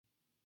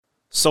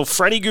So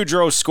Freddy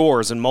Gaudreau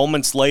scores, and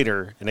moments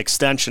later, an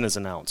extension is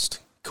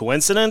announced.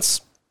 Coincidence?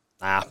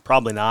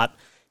 Probably not.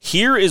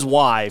 Here is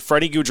why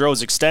Freddy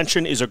Gaudreau's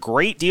extension is a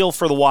great deal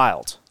for the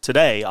Wild.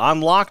 Today on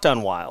Locked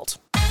on Wild.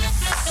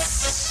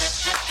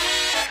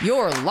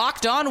 You're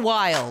Locked on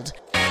Wild.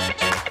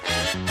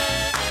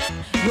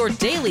 Your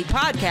daily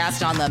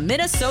podcast on the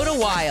Minnesota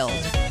Wild.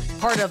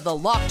 Part of the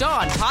Locked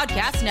On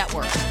Podcast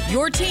Network.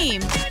 Your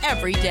team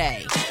every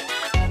day.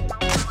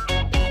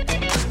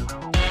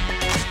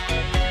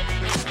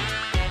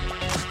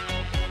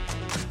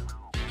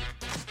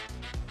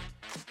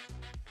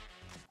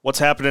 What's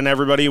happening,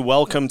 everybody?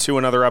 Welcome to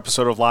another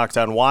episode of Locked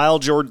on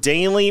Wild, your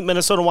daily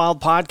Minnesota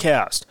Wild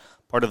podcast.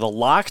 Part of the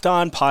Locked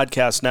On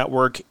Podcast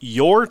Network,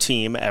 your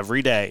team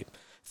every day.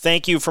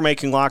 Thank you for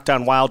making Locked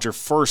on Wild your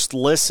first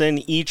listen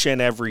each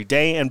and every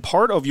day and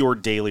part of your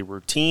daily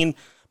routine.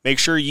 Make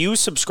sure you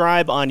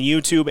subscribe on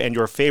YouTube and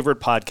your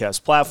favorite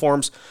podcast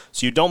platforms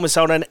so you don't miss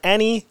out on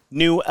any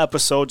new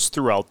episodes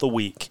throughout the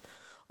week.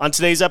 On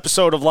today's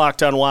episode of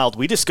Locked on Wild,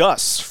 we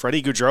discuss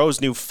Freddy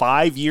Gaudreau's new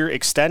 5-year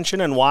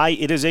extension and why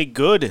it is a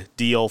good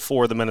deal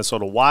for the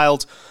Minnesota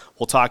Wild.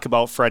 We'll talk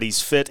about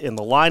Freddy's fit in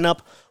the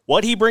lineup,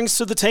 what he brings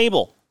to the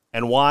table,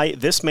 and why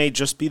this may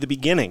just be the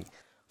beginning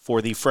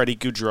for the Freddy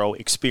Gaudreau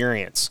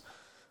experience.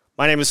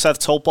 My name is Seth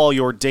Topal,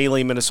 your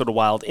daily Minnesota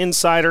Wild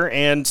insider,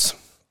 and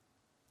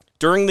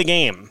during the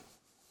game,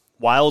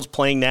 Wild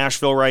playing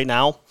Nashville right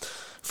now,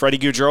 Freddy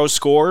Gaudreau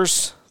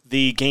scores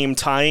the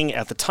game-tying,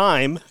 at the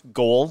time,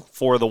 goal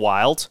for the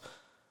Wild,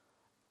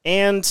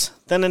 and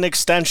then an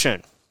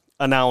extension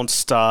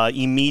announced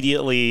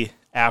immediately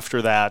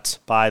after that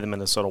by the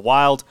Minnesota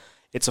Wild.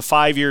 It's a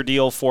 5-year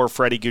deal for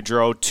Freddy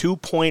Gaudreau,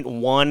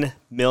 $2.1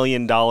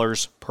 million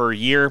per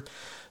year.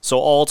 So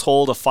all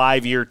told, a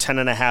 5-year,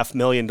 $10.5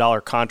 million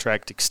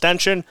contract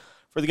extension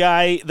for the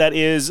guy that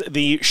is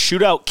the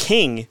shootout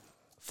king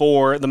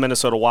for the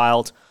Minnesota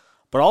Wild,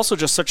 but also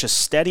just such a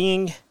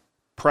steadying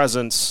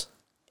presence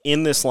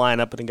in this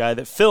lineup and a guy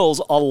that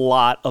fills a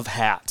lot of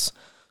hats.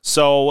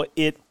 So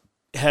it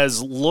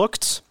has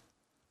looked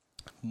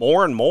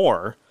more and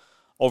more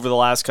over the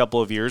last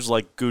couple of years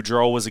like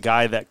Gaudreau was a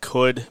guy that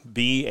could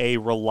be a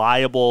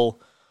reliable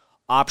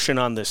option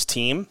on this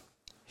team.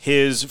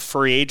 His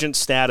free agent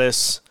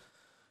status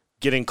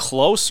getting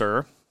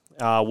closer,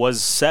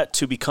 was set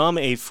to become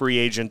a free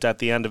agent at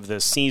the end of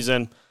this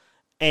season.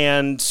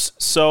 And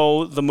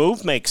so the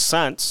move makes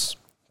sense.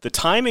 The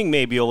timing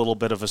may be a little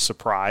bit of a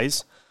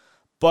surprise.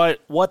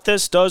 But what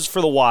this does for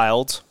the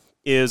Wild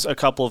is a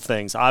couple of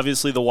things.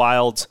 Obviously, the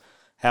Wild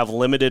have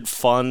limited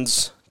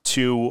funds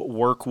to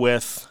work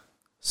with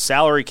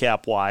salary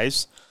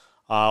cap-wise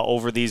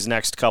over these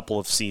next couple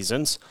of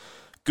seasons.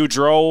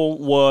 Gaudreau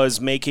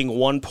was making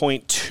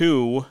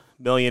 $1.2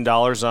 million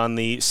on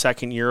the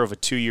second year of a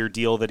 2-year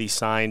deal that he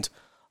signed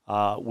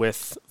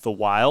with the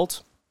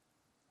Wild.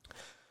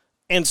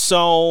 And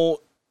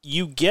so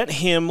you get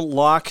him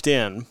locked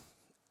in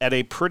at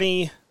a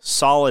pretty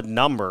solid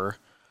number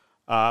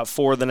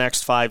for the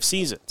next 5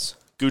 seasons.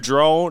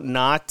 Gaudreau,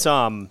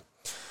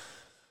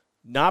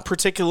 not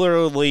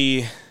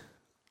particularly,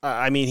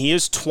 he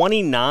is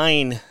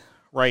 29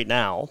 right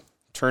now,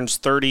 turns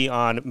 30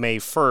 on May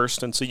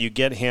 1st, and so you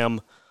get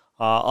him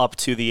up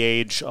to the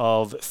age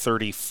of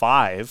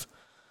 35.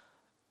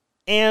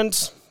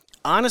 And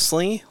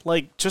honestly,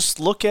 just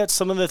look at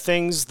some of the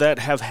things that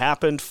have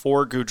happened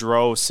for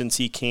Gaudreau since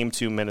he came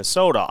to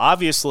Minnesota.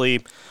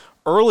 Obviously,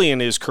 early in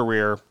his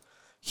career,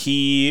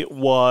 he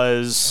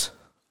was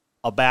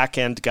a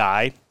back-end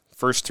guy.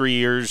 First 3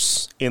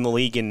 years in the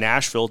league in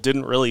Nashville,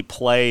 didn't really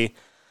play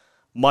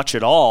much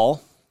at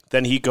all.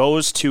 Then he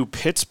goes to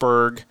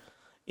Pittsburgh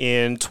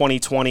in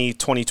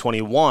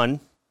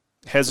 2020-2021,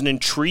 has an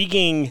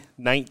intriguing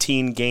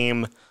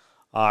 19-game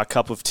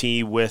cup of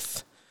tea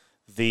with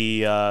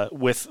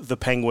the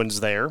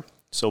Penguins there.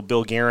 So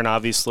Bill Guerin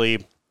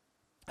obviously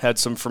had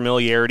some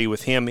familiarity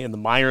with him in the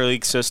minor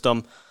league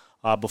system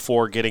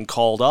before getting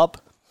called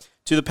up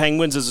to the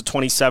Penguins as a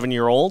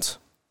 27-year-old.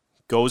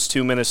 Goes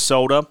to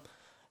Minnesota,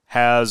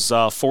 has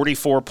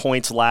 44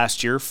 points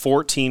last year,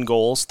 14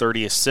 goals,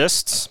 30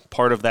 assists,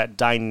 part of that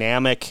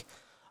dynamic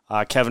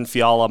Kevin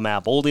Fiala,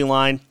 Matt Boldy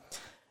line.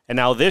 And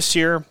now this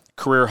year,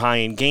 career high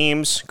in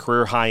games,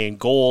 career high in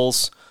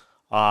goals,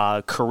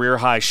 career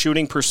high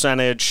shooting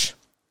percentage.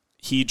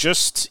 He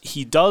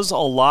does a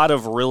lot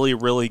of really,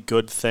 really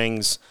good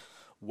things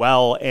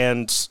well,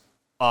 and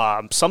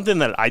something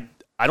that I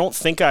don't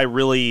think I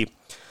really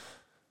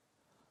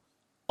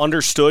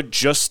understood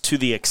just to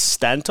the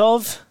extent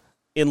of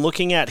in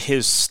looking at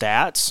his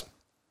stats.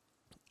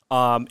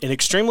 An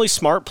extremely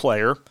smart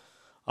player,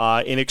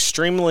 an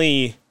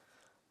extremely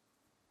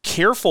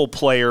careful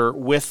player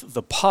with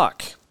the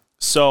puck.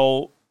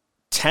 So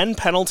 10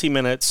 penalty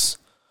minutes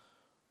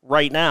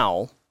right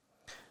now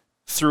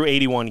through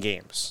 81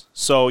 games.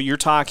 So you're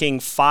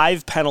talking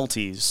 5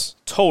 penalties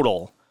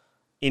total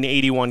in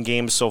 81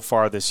 games so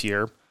far this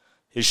year.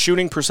 His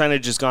shooting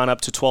percentage has gone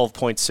up to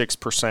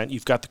 12.6%.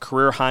 You've got the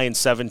career high in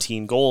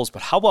 17 goals.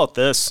 But how about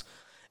this?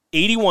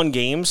 81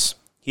 games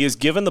He has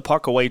given the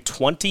puck away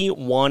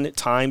 21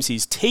 times.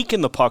 He's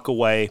taken the puck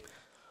away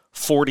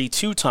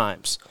 42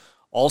 times.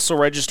 Also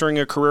registering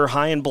a career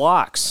high in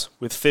blocks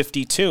with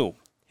 52.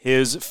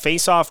 His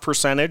face-off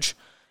percentage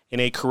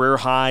in a career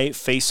high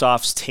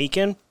face-offs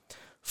taken,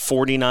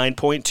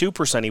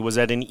 49.2%. He was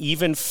at an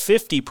even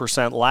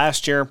 50%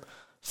 last year,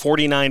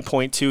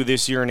 49.2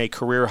 this year in a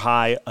career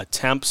high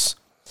attempts.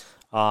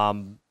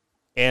 And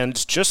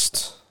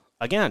just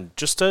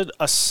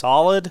a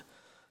solid,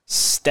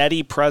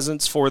 steady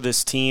presence for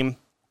this team.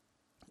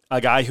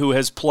 A guy who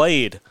has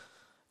played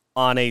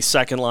on a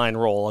second-line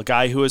role, a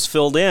guy who has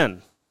filled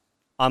in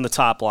on the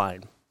top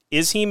line.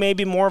 Is he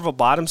maybe more of a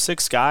bottom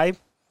six guy?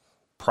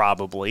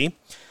 Probably.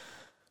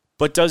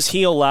 But does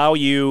he allow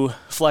you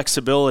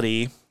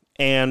flexibility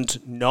and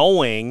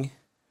knowing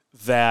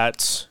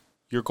that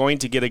you're going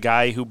to get a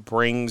guy who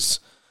brings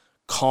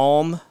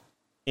calm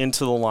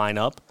into the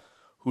lineup,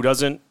 who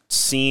doesn't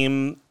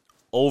seem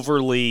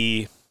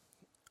overly,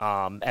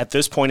 at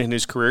this point in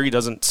his career, he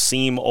doesn't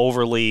seem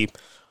overly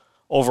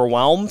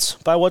overwhelmed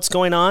by what's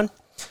going on?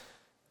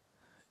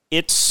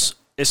 It's,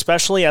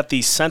 especially at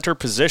the center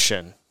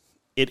position,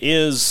 it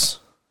is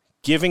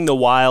giving the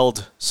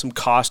Wild some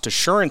cost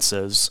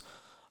assurances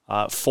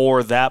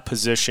for that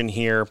position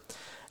here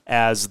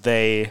as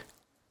they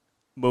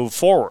move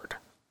forward.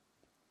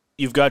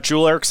 You've got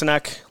Joel Eriksson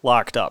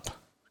locked up.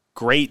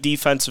 Great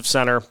defensive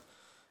center,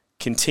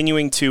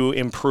 continuing to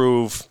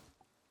improve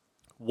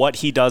what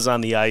he does on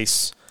the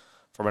ice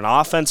from an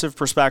offensive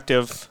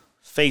perspective,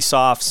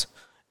 face-offs.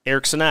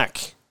 Eriksson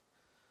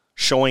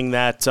showing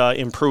that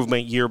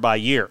improvement year by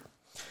year.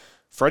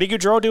 Freddy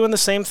Gaudreau doing the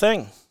same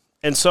thing.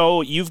 And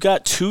so you've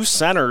got two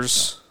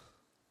centers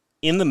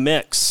in the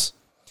mix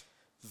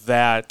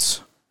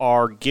that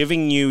are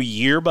giving you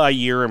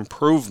year-by-year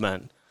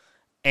improvement.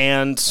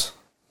 And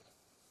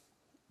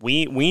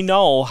we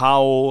know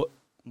how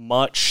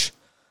much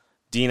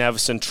Dean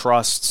Evason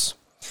trusts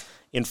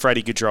in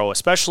Freddy Gaudreau,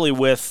 especially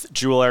with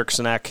Joel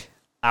Eriksson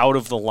out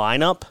of the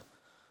lineup,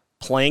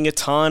 playing a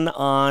ton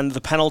on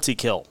the penalty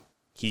kill.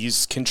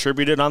 He's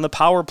contributed on the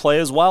power play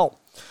as well.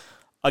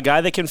 A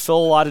guy that can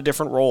fill a lot of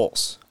different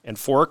roles. And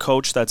for a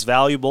coach that's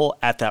valuable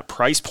at that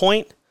price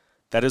point,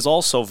 that is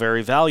also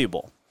very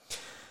valuable.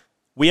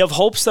 We have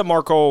hopes that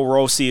Marco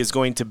Rossi is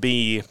going to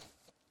be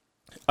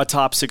a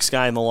top six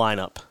guy in the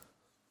lineup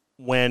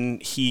when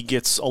he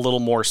gets a little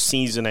more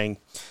seasoning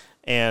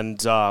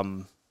and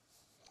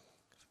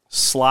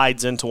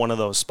slides into one of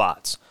those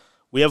spots.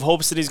 We have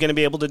hopes that he's going to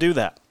be able to do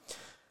that.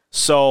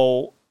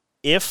 So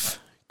if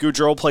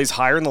Gaudreau plays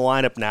higher in the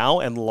lineup now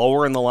and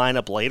lower in the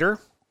lineup later,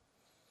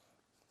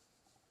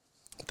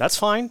 that's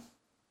fine.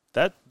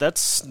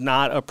 That's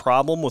not a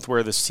problem with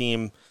where this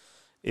team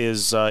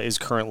is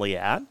currently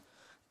at.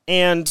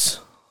 And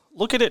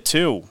look at it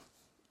too.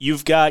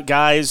 You've got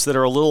guys that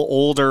are a little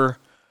older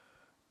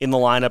in the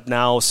lineup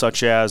now,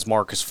 such as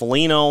Marcus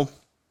Foligno.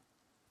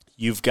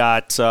 You've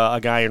got a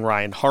guy in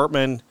Ryan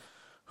Hartman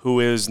who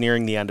is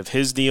nearing the end of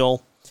his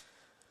deal.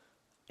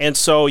 And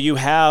so you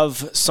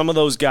have some of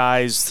those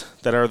guys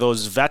that are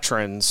those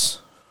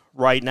veterans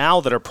right now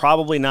that are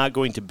probably not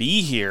going to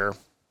be here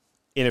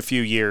in a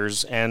few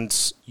years,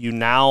 and you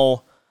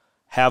now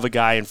have a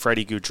guy in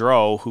Freddy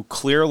Gaudreau who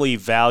clearly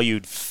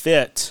valued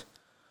fit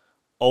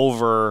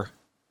over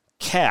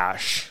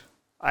cash.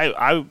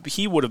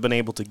 He would have been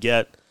able to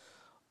get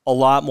a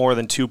lot more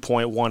than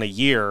 2.1 a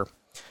year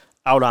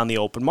out on the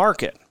open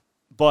market,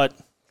 but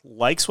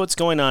likes what's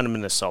going on in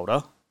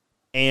Minnesota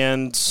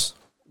and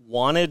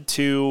wanted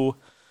to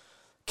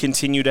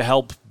continue to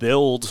help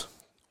build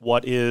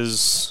what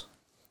is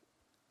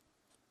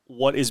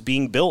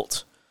being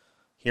built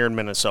here in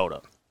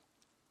Minnesota.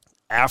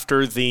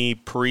 After the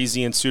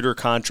Parise and Suter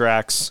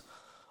contracts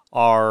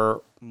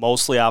are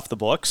mostly off the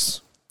books,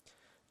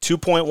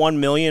 $2.1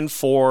 million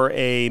for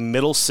a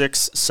middle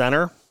six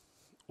center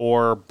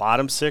or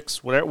bottom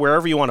six,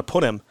 wherever you want to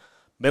put him,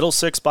 middle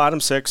six, bottom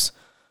six,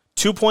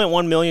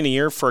 $2.1 million a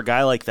year for a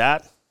guy like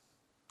that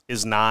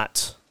is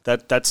not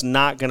that's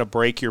not going to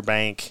break your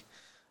bank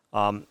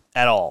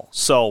at all.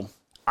 So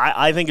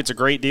I think it's a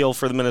great deal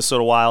for the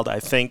Minnesota Wild. I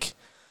think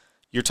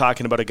you're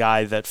talking about a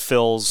guy that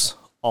fills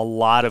a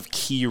lot of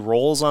key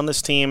roles on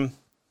this team,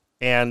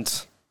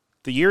 and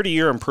the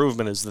year-to-year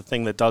improvement is the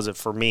thing that does it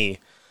for me.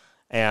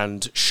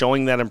 And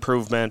showing that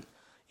improvement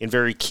in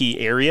very key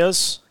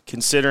areas,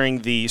 considering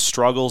the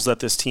struggles that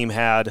this team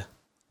had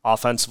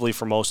offensively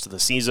for most of the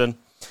season,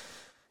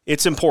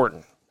 it's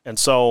important. And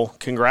so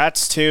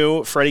congrats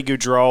to Freddy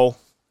Gaudreau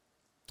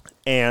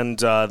and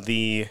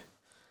the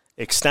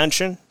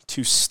extension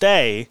to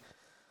stay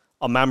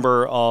a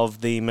member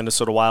of the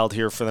Minnesota Wild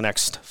here for the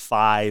next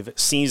 5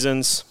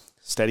 seasons.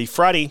 Steady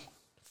Freddy,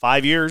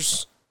 5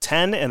 years,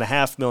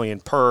 $10.5 million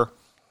per.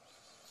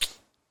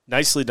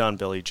 Nicely done,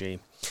 Billy G.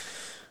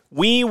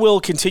 We will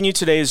continue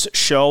today's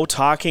show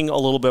talking a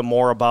little bit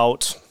more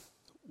about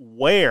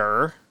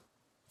where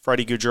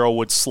Freddy Gaudreau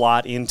would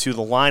slot into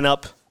the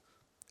lineup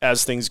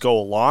as things go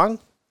along,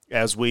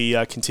 as we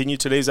continue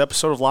today's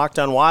episode of Locked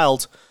On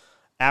Wild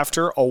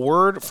after a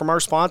word from our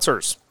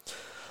sponsors.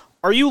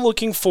 Are you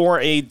looking for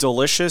a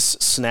delicious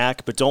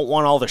snack but don't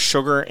want all the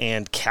sugar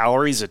and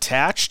calories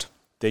attached?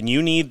 Then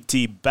you need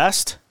the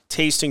best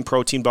tasting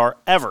protein bar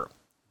ever.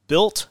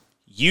 Built,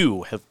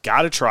 you have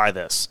got to try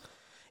this.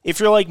 If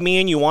you're like me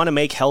and you want to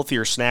make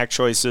healthier snack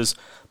choices,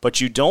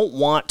 but you don't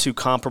want to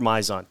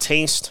compromise on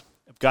taste,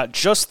 I've got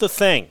just the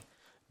thing.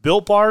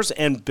 Built Bars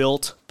and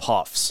Built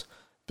Puffs.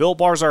 Built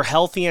Bars are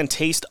healthy and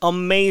taste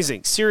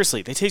amazing.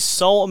 Seriously, they taste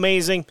so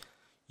amazing,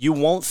 you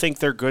won't think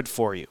they're good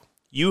for you.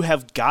 You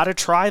have got to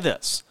try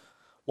this.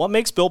 What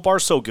makes Built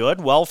Bars so good?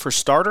 Well, for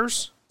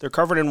starters, they're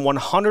covered in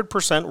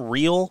 100%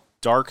 real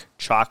dark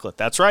chocolate.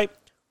 That's right,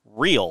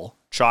 real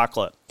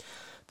chocolate.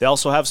 They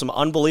also have some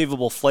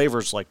unbelievable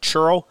flavors like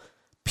churro,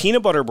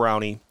 peanut butter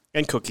brownie,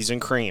 and cookies and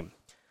cream.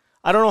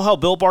 I don't know how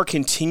Built Bar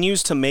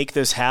continues to make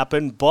this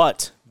happen,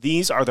 but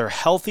these are their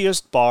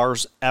healthiest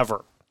bars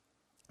ever.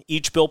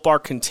 Each Built Bar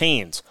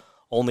contains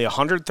only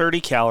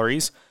 130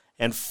 calories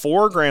and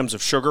 4 grams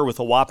of sugar with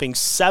a whopping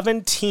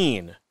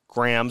 17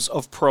 grams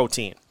of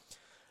protein.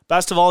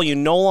 Best of all, you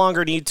no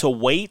longer need to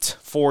wait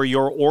for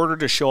your order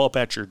to show up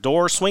at your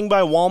door. Swing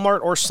by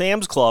Walmart or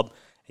Sam's Club,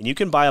 and you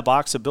can buy a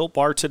box of Built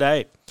Bar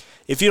today.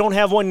 If you don't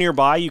have one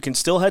nearby, you can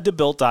still head to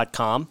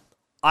Built.com.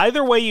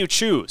 Either way you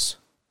choose,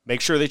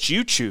 make sure that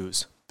you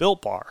choose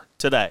Built Bar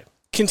today.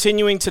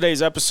 Continuing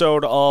today's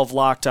episode of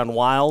Locked on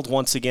Wild,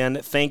 once again,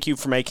 thank you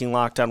for making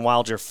Locked on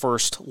Wild your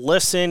first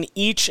listen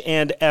each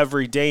and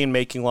every day and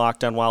making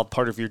Locked on Wild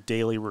part of your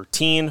daily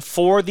routine.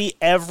 For the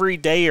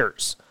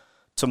everydayers,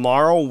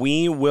 tomorrow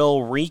we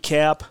will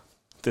recap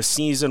the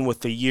season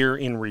with the year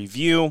in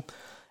review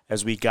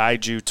as we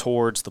guide you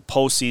towards the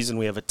postseason.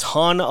 We have a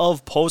ton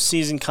of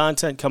postseason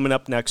content coming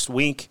up next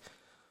week,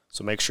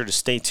 so make sure to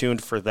stay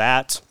tuned for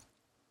that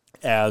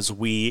as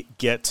we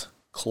get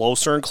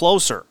closer and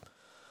closer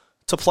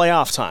to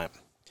playoff time.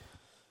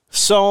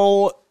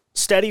 So,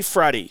 Steady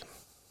Freddy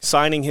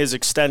signing his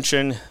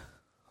extension,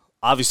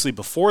 obviously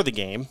before the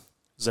game,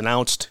 was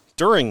announced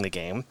during the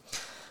game.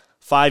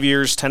 5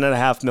 years,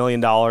 $10.5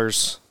 million,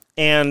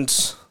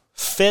 and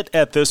fit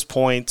at this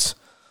point.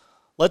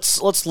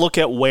 Let's look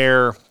at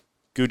where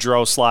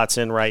Gaudreau slots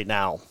in right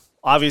now.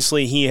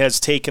 Obviously, he has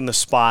taken the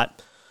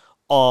spot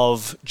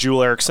of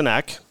Joel Eriksson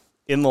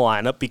in the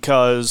lineup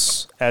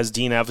because, as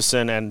Dean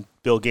Evison and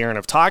Bill Guerin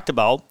have talked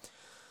about,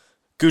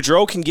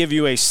 Gaudreau can give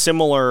you a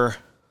similar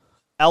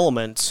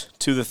element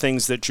to the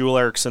things that Joel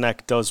Eriksson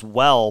does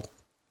well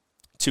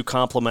to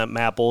complement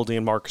Matt Boldy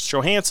and Marcus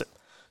Johansson.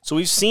 So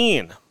we've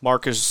seen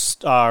Freddie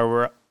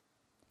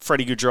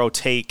Gaudreau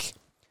take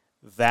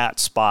that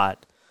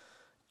spot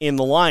in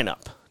the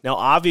lineup. Now,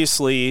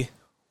 obviously,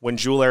 when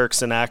Joel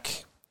Eriksson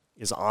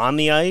is on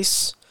the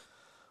ice,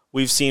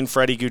 we've seen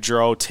Freddy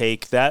Gaudreau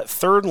take that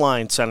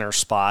third-line center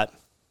spot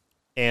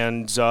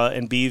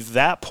and be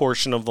that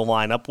portion of the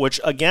lineup, which,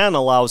 again,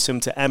 allows him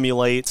to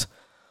emulate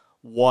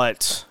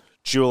what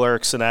Joel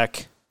Eriksson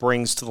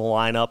brings to the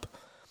lineup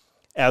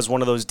as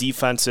one of those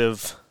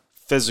defensive,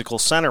 physical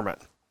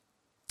centermen.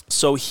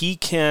 So he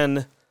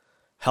can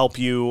help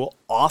you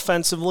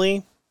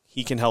offensively,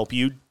 he can help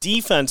you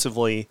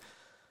defensively,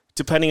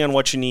 depending on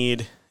what you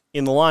need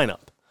in the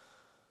lineup.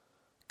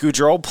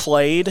 Gaudreau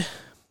played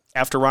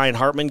after Ryan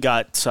Hartman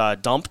got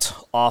dumped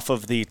off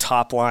of the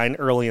top line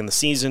early in the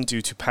season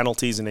due to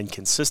penalties and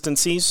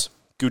inconsistencies.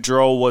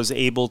 Gaudreau was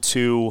able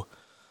to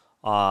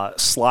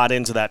slot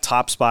into that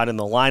top spot in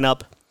the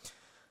lineup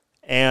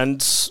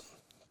and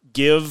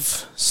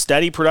give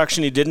steady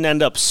production. He didn't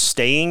end up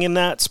staying in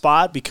that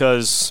spot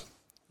because,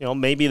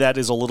 maybe that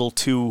is a little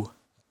too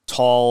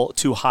tall,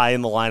 too high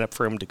in the lineup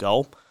for him to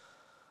go.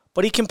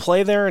 But he can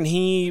play there, and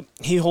he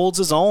holds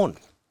his own.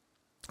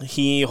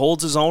 He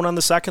holds his own on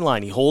the second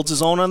line. He holds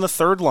his own on the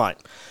third line.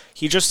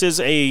 He just is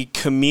a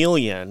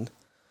chameleon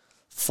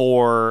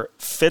for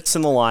fits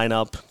in the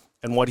lineup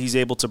and what he's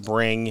able to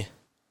bring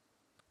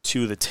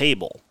to the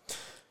table.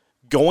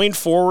 Going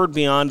forward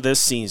beyond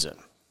this season,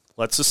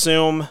 let's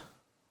assume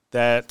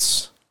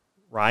that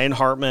Ryan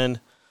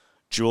Hartman,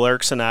 Joel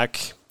Eriksson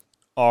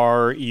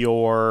are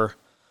your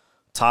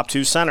top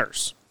two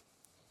centers.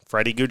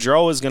 Freddy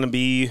Gaudreau is going to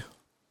be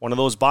one of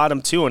those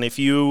bottom two. And if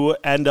you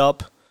end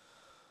up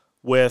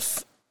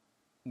with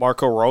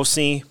Marco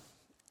Rossi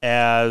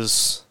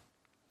as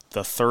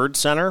the third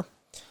center,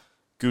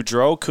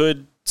 Gaudreau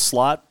could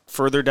slot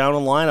further down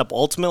in the lineup.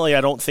 Ultimately,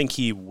 I don't think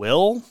he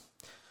will.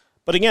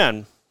 But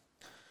again,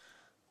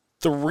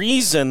 the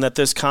reason that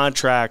this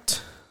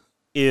contract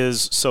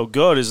is so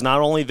good is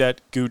not only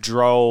that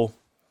Gaudreau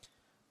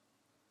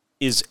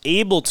is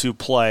able to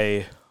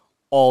play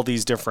all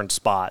these different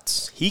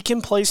spots, he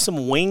can play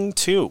some wing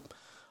too.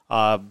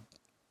 A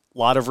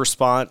lot of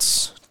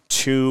response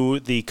to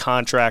the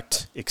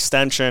contract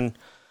extension,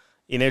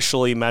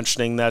 initially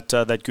mentioning that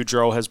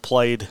Gaudreau has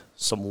played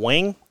some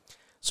wing,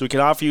 so we can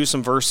offer you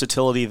some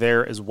versatility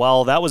there as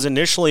well. That was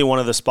initially one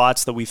of the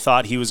spots that we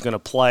thought he was going to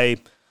play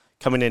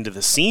coming into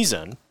the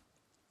season.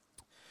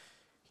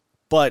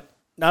 But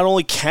not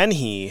only can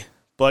he,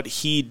 but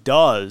he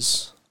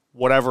does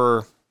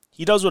whatever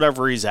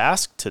he's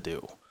asked to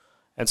do.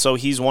 And so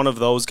he's one of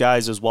those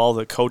guys as well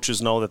that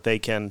coaches know that they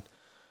can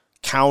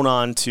count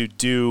on to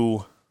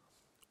do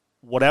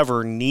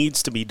whatever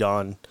needs to be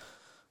done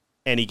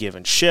any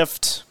given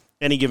shift,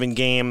 any given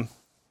game,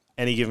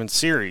 any given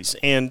series.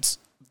 And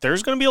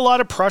there's going to be a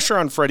lot of pressure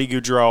on Freddy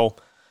Gaudreau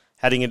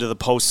heading into the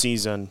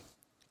postseason,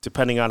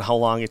 depending on how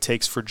long it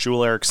takes for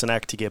Joel Eriksson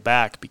Ek to get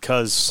back,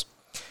 because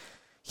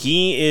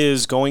he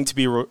is going to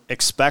be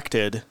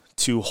expected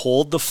to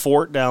hold the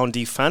fort down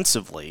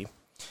defensively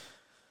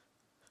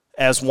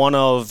as one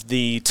of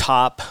the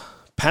top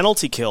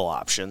penalty kill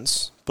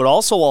options, but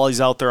also while he's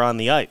out there on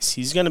the ice.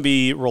 He's going to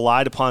be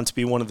relied upon to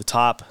be one of the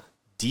top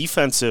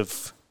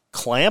defensive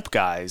clamp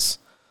guys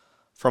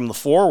from the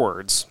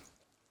forwards,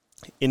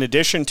 in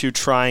addition to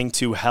trying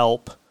to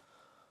help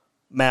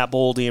Matt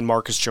Boldy and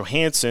Marcus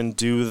Johansson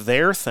do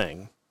their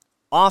thing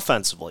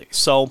offensively.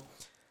 So,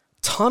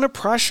 ton of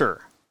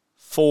pressure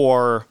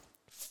for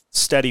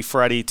Steady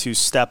Freddy to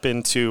step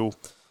into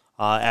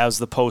as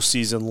the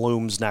postseason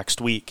looms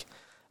next week.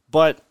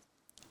 But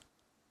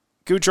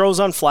Gaudreau's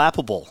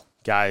unflappable,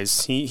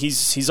 guys.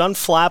 He's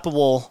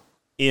unflappable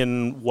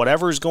in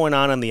whatever's going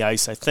on the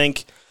ice. I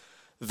think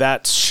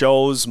that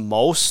shows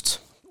most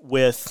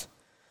with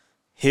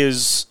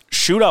his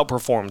shootout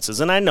performances.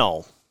 And I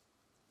know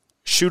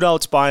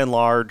shootouts by and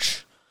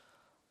large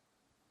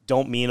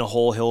don't mean a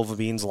whole hill of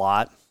beans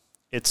lot.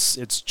 It's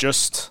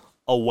just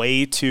a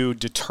way to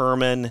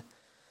determine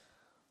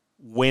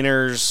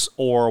winners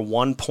or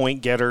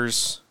 1-point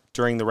getters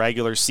during the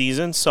regular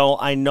season. So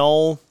I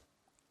know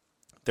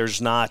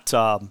there's not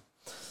a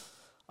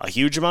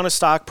huge amount of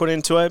stock put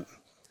into it,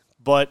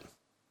 but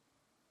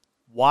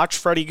watch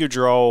Freddy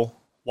Gaudreau,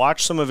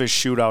 watch some of his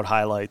shootout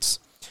highlights.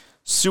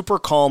 Super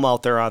calm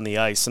out there on the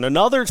ice. And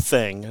another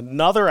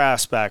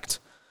aspect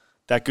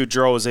that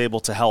Gaudreau is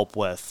able to help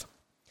with,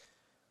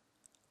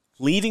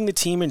 leading the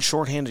team in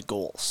shorthanded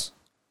goals.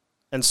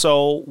 And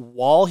so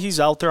while he's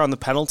out there on the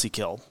penalty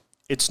kill,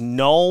 it's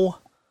no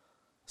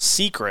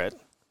secret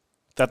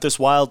that this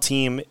Wild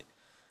team,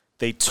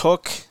 they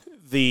took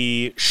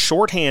the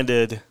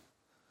shorthanded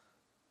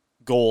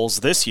goals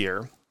this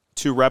year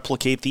to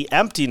replicate the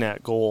empty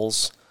net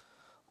goals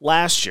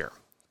last year.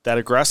 That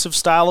aggressive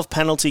style of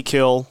penalty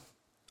kill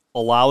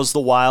allows the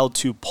Wild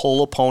to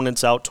pull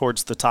opponents out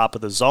towards the top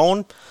of the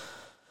zone.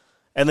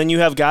 And then you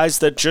have guys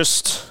that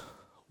just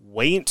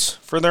wait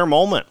for their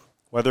moment,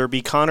 whether it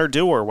be Connor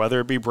Dewar,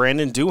 whether it be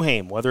Brandon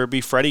Duhaime, whether it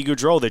be Freddy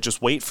Gaudreau. They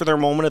just wait for their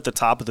moment at the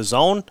top of the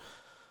zone,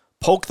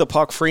 poke the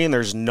puck free, and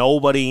there's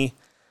nobody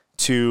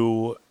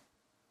to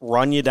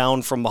run you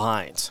down from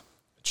behind.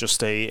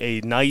 Just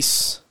a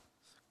nice,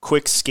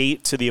 quick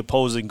skate to the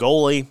opposing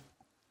goalie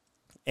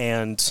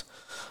and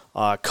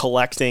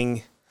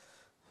collecting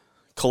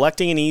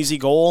an easy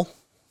goal.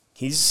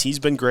 He's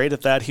been great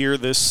at that here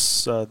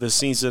this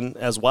season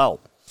as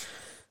well.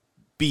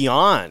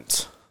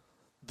 Beyond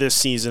this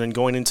season and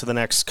going into the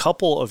next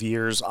couple of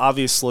years,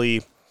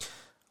 obviously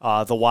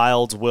the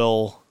Wild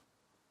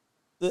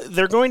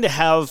they're going to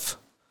have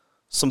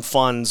some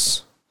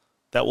funds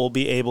that will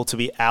be able to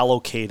be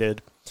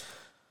allocated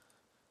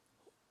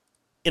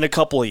in a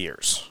couple of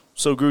years.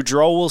 So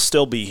Gaudreau will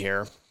still be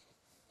here,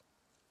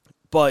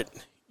 but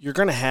you're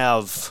going to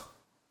have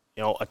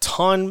a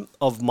ton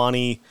of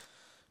money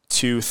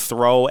to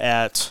throw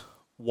at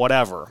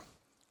whatever.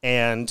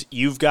 And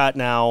you've got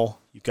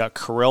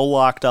Kirill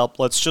locked up.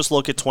 Let's just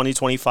look at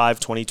 2025,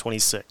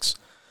 2026.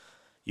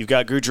 You've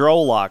got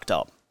Gaudreau locked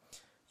up.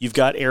 You've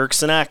got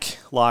Eriksson Ek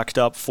locked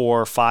up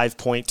for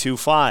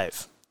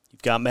 5.25.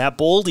 You've got Matt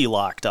Boldy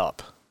locked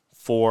up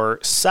for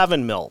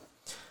 $7 million.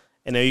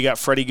 And now you got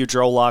Freddy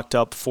Gaudreau locked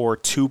up for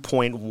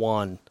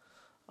 $2.1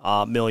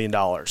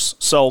 million.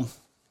 So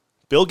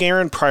Bill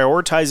Guerin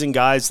prioritizing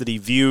guys that he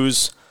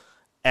views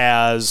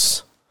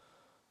as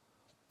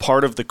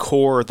part of the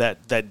core,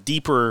 that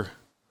deeper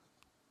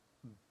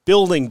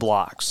building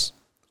blocks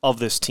of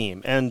this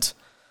team. And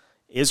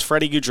is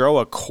Freddy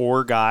Gaudreau a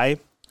core guy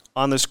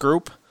on this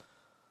group?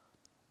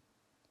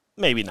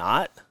 Maybe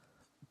not.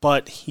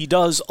 But he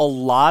does a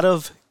lot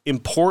of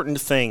important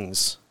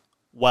things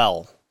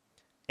well.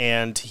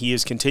 And he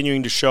is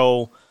continuing to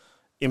show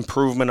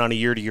improvement on a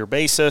year-to-year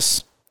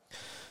basis.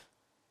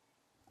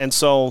 And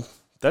so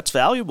that's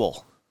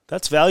valuable.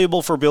 That's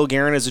valuable for Bill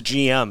Guerin as a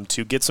GM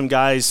to get some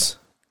guys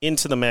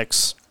into the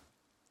mix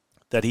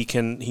that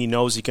he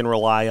knows he can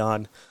rely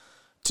on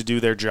to do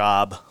their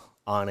job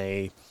on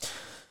a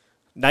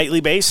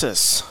nightly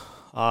basis.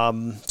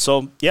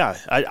 So yeah,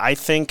 I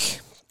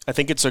think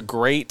it's a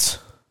great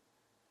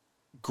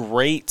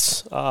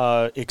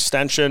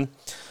extension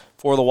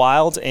for the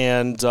Wild,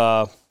 and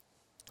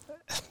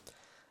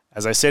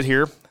as I sit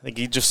here, I think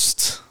he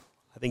just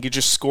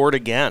scored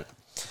again.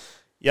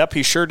 Yep,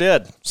 he sure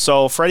did.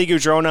 So Freddy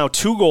Gaudreau now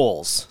 2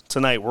 goals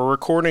tonight. We're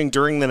recording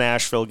during the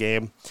Nashville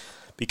game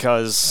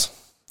because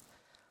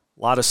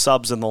a lot of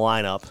subs in the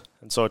lineup,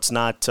 and so it's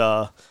not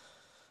a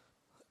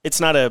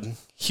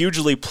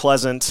hugely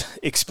pleasant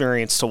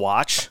experience to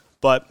watch.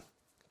 But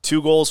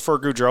 2 goals for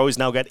Gaudreau. He's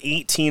now got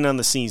 18 on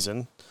the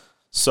season.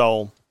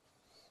 So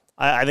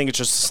I think it's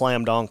just a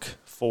slam dunk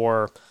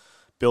for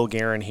Bill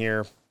Guerin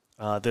here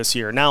this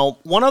year. Now,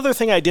 one other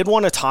thing I did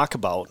want to talk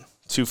about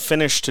to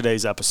finish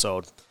today's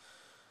episode.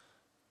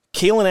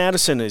 Kalen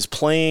Addison is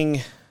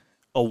playing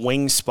a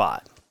wing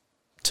spot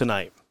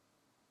tonight.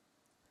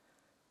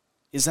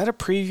 Is that a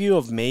preview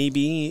of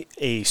maybe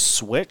a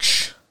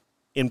switch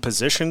in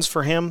positions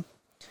for him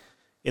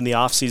in the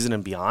offseason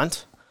and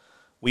beyond?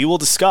 We will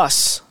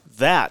discuss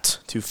that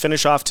to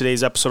finish off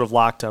today's episode of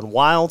Locked On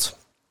Wild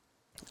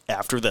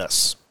after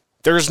this.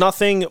 There's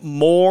nothing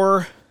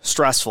more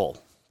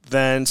stressful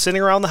than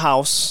sitting around the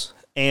house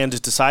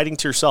and deciding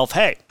to yourself,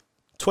 hey,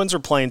 Twins are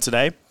playing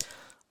today.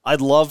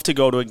 I'd love to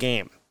go to a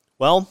game.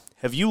 Well,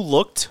 have you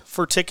looked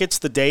for tickets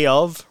the day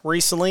of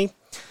recently?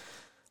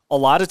 A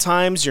lot of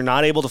times you're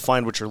not able to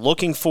find what you're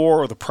looking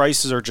for, or the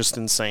prices are just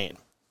insane.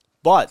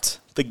 But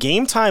the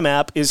Game Time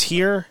app is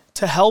here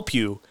to help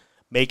you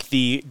make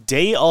the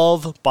day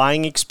of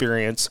buying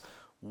experience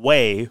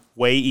way,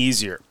 way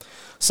easier.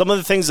 Some of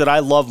the things that I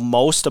love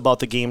most about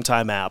the Game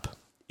Time app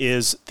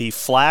is the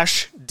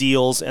flash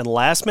deals and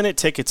last-minute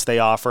tickets they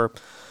offer.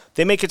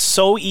 They make it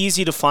so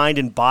easy to find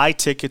and buy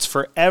tickets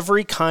for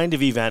every kind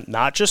of event,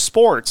 not just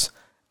sports,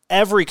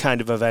 every kind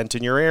of event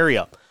in your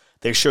area.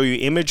 They show you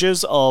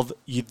images of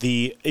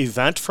the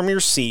event from your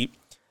seat,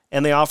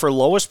 and they offer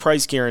lowest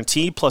price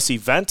guarantee plus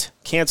event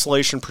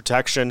cancellation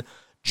protection,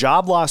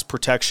 job loss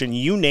protection,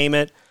 you name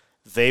it,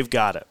 they've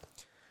got it.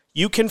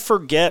 You can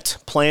forget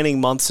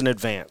planning months in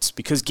advance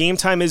because Game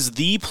Time is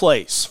the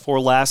place for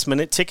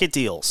last-minute ticket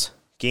deals.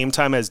 Game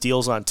Time has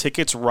deals on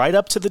tickets right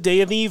up to the day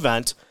of the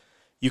event.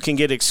 You can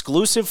get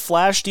exclusive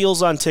flash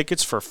deals on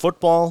tickets for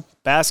football,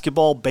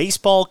 basketball,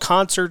 baseball,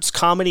 concerts,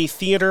 comedy,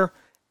 theater,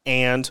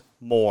 and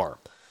more.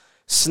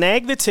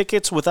 Snag the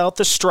tickets without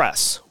the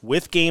stress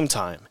with Game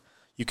Time.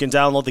 You can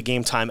download the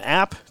Game Time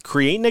app,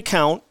 create an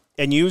account,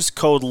 and use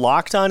code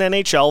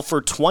LOCKEDONNHL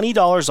for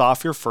 $20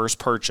 off your first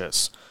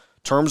purchase.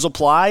 Terms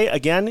apply.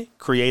 Again,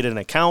 create an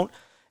account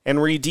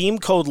and redeem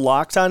code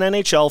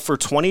LOCKEDONNHL for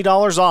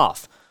 $20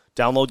 off.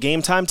 Download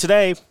Game Time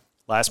today.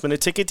 Last-minute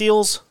ticket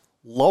deals,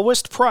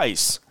 lowest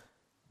price,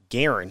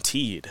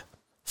 guaranteed.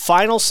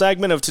 Final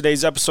segment of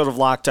today's episode of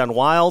Locked On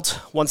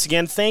Wild. Once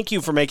again, thank you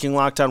for making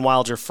Locked On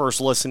Wild your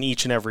first listen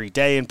each and every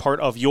day and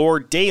part of your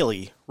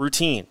daily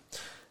routine.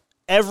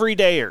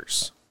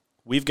 Everydayers,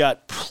 we've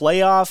got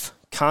playoff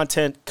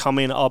content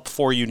coming up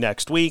for you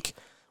next week.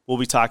 We'll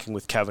be talking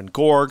with Kevin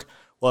Gorg.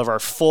 We'll have our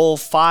full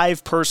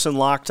 5-person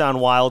Locked On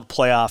Wild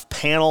playoff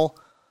panel.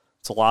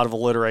 It's a lot of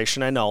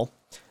alliteration, I know.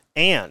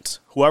 And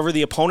whoever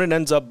the opponent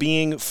ends up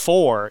being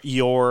for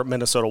your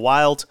Minnesota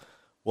Wild,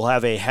 we'll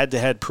have a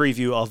head-to-head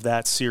preview of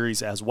that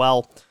series as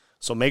well.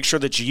 So make sure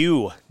that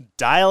you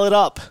dial it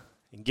up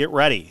and get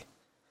ready.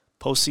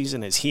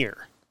 Postseason is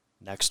here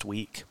next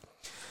week.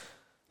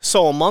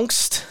 So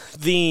amongst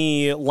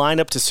the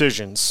lineup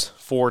decisions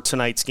for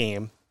tonight's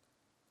game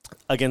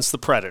against the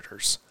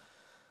Predators,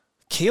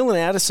 Kalen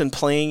Addison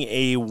playing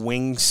a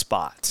wing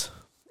spot.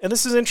 And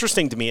this is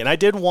interesting to me, and I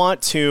did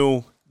want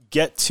to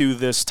get to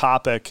this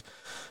topic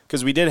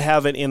because we did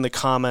have it in the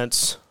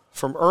comments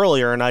from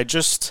earlier, and I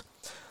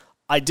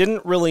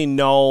didn't really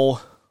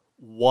know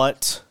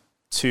what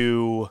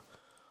to,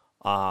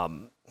 I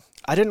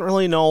didn't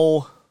really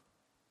know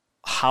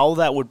how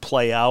that would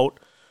play out,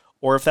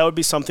 or if that would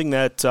be something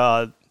that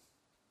that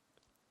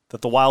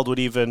the Wild would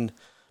even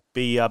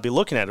be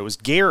looking at. It was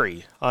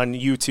Gary on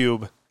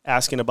YouTube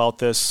asking about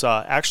this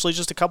actually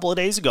just a couple of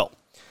days ago.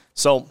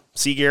 So,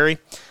 see, Gary,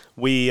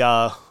 we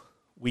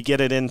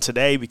get it in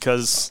today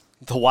because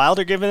the Wild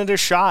are giving it a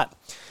shot.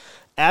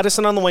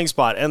 Addison on the wing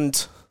spot,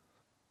 and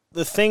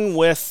the thing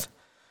with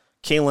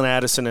Kalen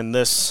Addison in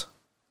this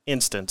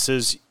instance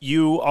is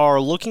you are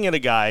looking at a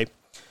guy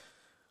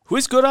who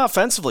is good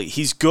offensively.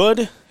 He's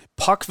good.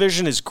 Puck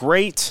vision is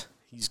great.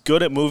 He's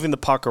good at moving the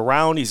puck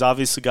around. He's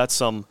obviously got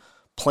some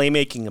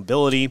playmaking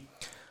ability.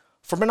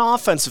 From an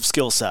offensive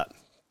skill set,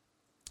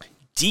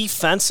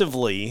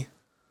 defensively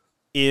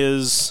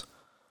is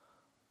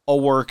a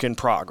work in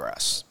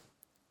progress.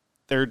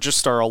 There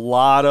just are a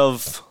lot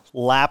of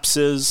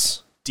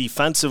lapses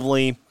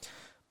defensively.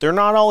 They're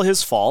not all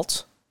his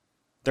fault.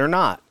 They're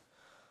not.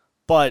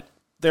 But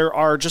there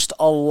are just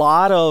a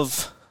lot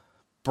of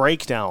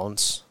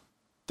breakdowns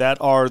that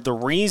are the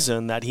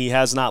reason that he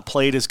has not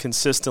played as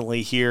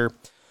consistently here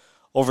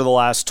over the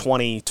last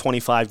 20,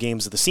 25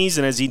 games of the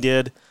season as he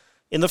did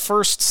in the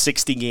first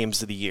 60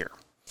 games of the year.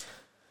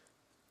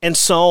 And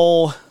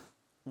so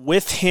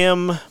with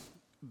him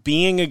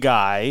being a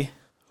guy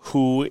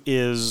who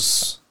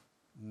is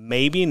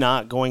maybe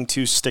not going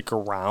to stick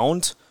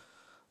around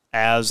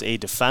as a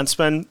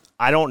defenseman,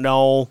 I don't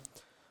know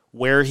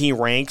where he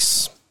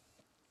ranks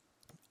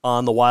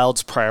on the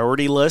Wild's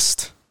priority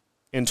list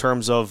in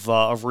terms of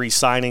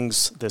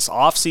re-signings this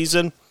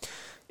offseason.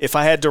 If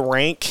I had to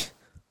rank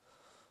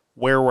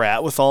where we're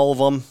at with all of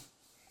them,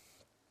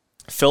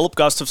 Philip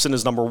Gustafsson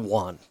is number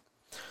 1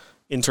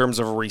 in terms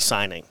of a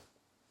re-signing.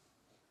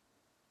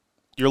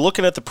 You're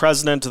looking at the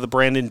president of the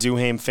Brandon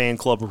Duhaime fan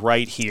club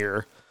right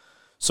here.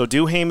 So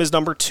Duhaime is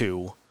number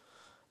 2.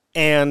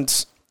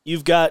 And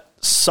you've got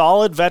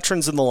solid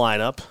veterans in the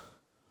lineup.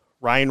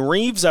 Ryan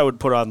Reeves I would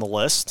put on the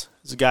list.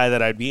 He's a guy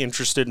that I'd be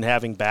interested in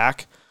having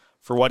back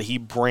for what he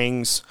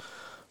brings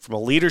from a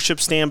leadership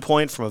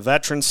standpoint, from a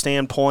veteran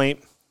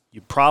standpoint.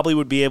 You probably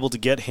would be able to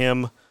get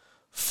him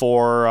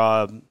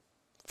for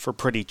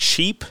pretty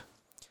cheap,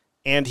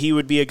 and he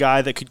would be a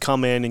guy that could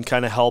come in and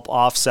kind of help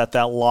offset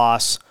that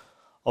loss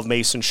of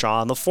Mason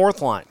Shaw on the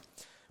fourth line.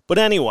 But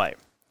anyway,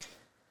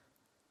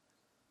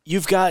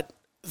 you've got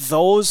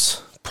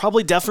those,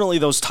 probably definitely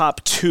those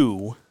top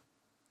two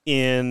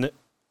in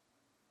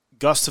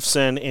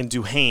Gustafsson and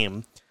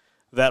Duhaime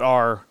that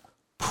are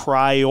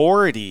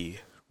priority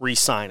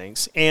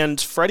re-signings. And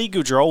Freddy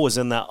Gaudreau was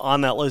on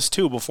that list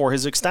too before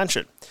his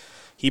extension.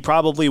 He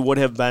probably would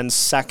have been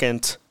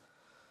second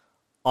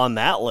on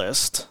that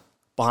list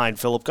behind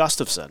Philip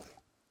Gustafsson.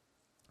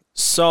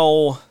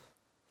 So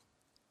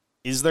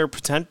is there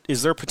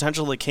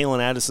potential that Calen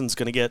Addison's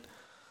going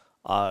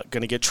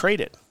to get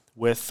traded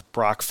with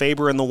Brock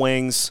Faber in the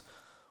wings,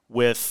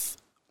 with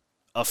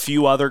a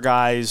few other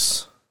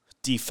guys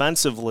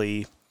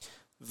defensively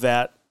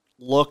that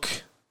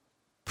look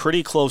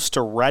pretty close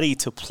to ready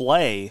to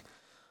play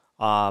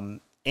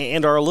and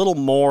are a little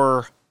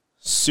more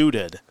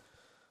suited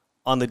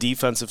on the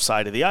defensive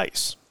side of the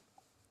ice?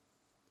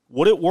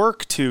 Would it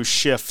work to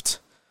shift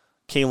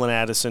Calen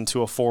Addison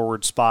to a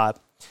forward spot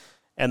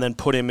and then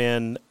put him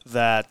in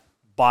that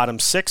bottom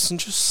six and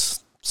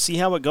just see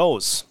how it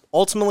goes?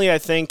 Ultimately, I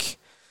think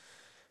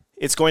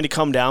it's going to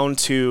come down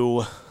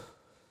to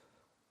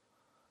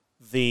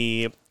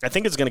the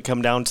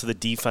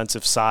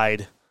defensive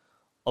side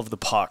of the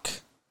puck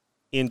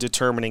in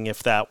determining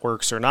if that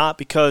works or not,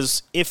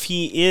 because if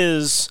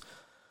he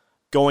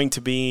were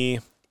to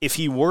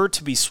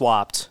be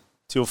swapped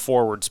to a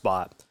forward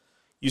spot,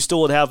 you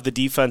still would have the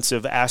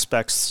defensive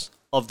aspects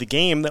of the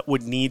game that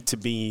would need to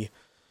be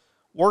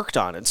worked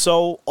on. And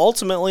so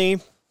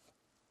ultimately,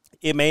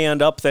 it may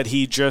end up that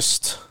he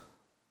just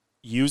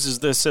uses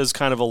this as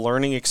kind of a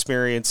learning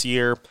experience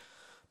year,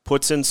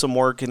 puts in some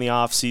work in the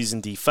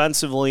offseason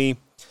defensively,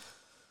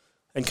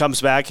 and comes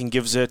back and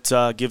gives it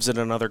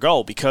another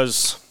go.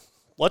 Because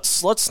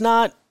let's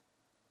not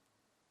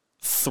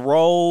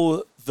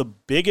throw the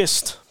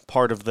biggest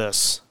part of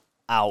this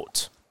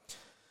out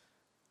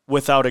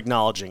without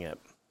acknowledging it.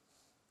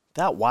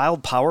 That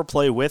Wild power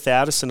play with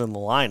Addison in the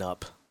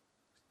lineup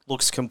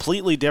looks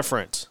completely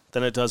different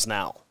than it does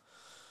now.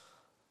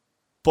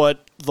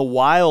 But the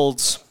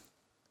Wilds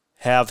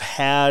have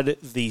had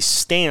the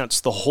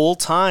stance the whole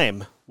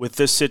time with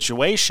this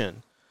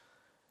situation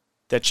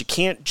that you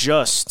can't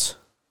just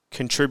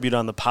contribute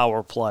on the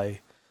power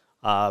play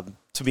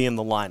to be in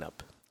the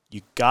lineup.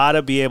 You got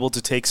to be able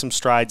to take some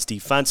strides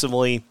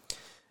defensively.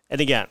 And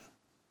again,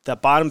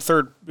 that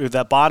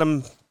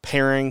bottom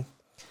pairing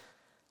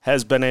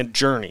has been a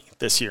journey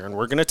this year, and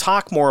we're going to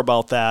talk more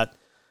about that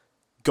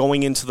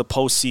going into the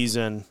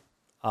postseason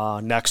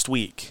next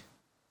week.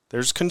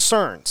 There's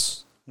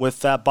concerns with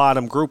that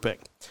bottom grouping.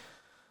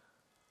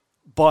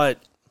 But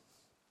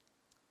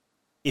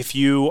if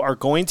you are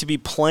going to be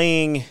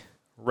playing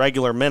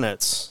regular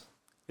minutes,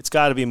 it's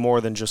got to be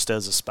more than just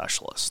as a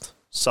specialist.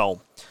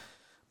 So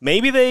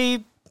maybe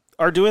they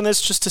are doing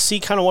this just to see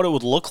kind of what it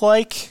would look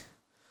like,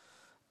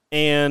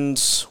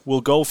 and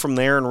we'll go from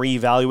there and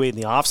reevaluate in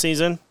the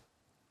offseason.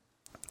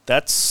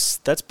 That's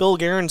Bill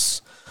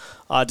Guerin's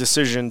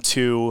decision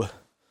to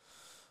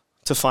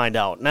find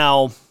out.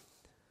 Now,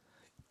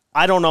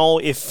 I don't know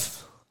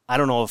if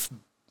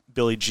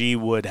Billy G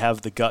would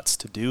have the guts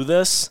to do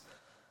this,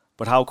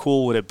 but how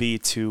cool would it be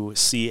to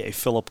see a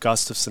Philip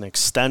Gustafsson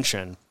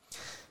extension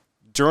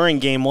during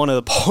Game 1 of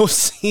the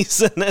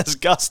postseason as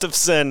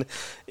Gustafsson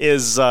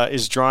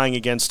is drawing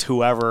against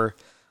whoever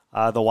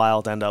the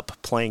Wild end up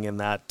playing in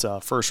that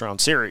first-round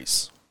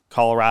series,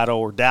 Colorado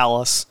or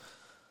Dallas.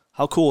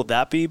 How cool would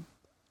that be?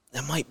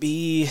 That might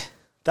be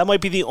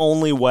the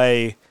only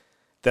way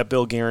that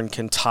Bill Guerin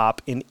can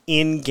top an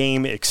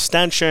in-game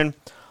extension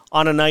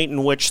on a night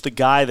in which the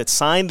guy that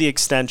signed the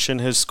extension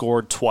has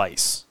scored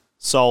twice.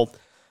 So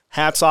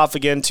hats off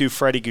again to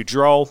Freddy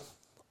Gaudreau.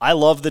 I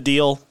love the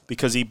deal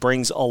because he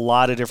brings a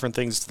lot of different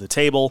things to the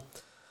table.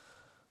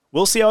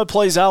 We'll see how it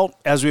plays out,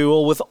 as we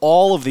will with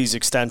all of these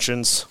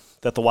extensions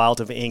that the Wild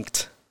have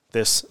inked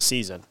this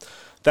season.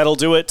 That'll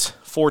do it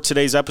for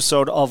today's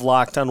episode of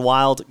Locked on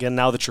Wild. Again,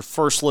 now that your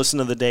first listen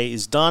of the day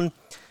is done,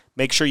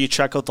 make sure you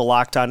check out the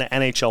Locked on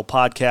NHL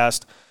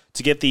podcast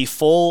to get the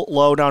full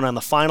lowdown on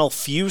the final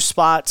few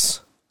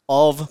spots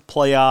of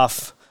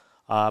playoff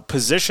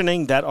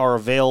positioning that are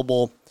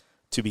available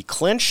to be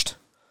clinched.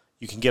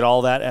 You can get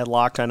all that at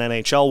Locked on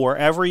NHL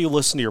wherever you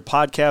listen to your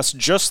podcast,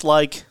 just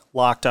like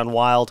Locked on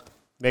Wild.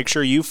 Make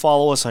sure you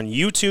follow us on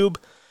YouTube,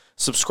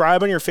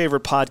 subscribe on your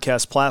favorite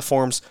podcast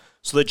platforms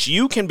so that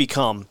you can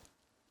become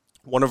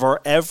one of our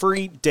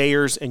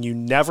everydayers and you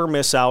never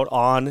miss out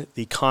on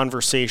the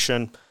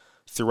conversation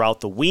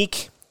throughout the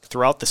week,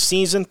 throughout the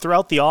season,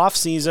 throughout the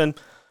off-season.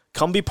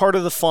 Come be part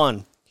of the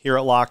fun here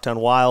at Locked on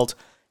Wild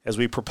as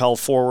we propel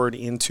forward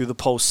into the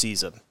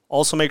postseason.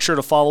 Also, make sure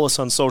to follow us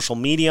on social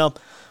media.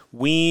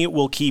 We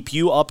will keep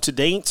you up to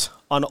date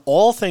on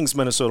all things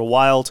Minnesota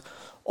Wild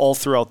all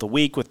throughout the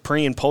week with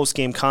pre- and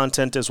post-game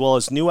content, as well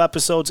as new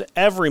episodes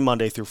every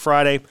Monday through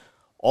Friday,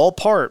 all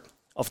part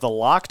of the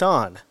Locked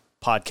On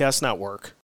Podcast Network.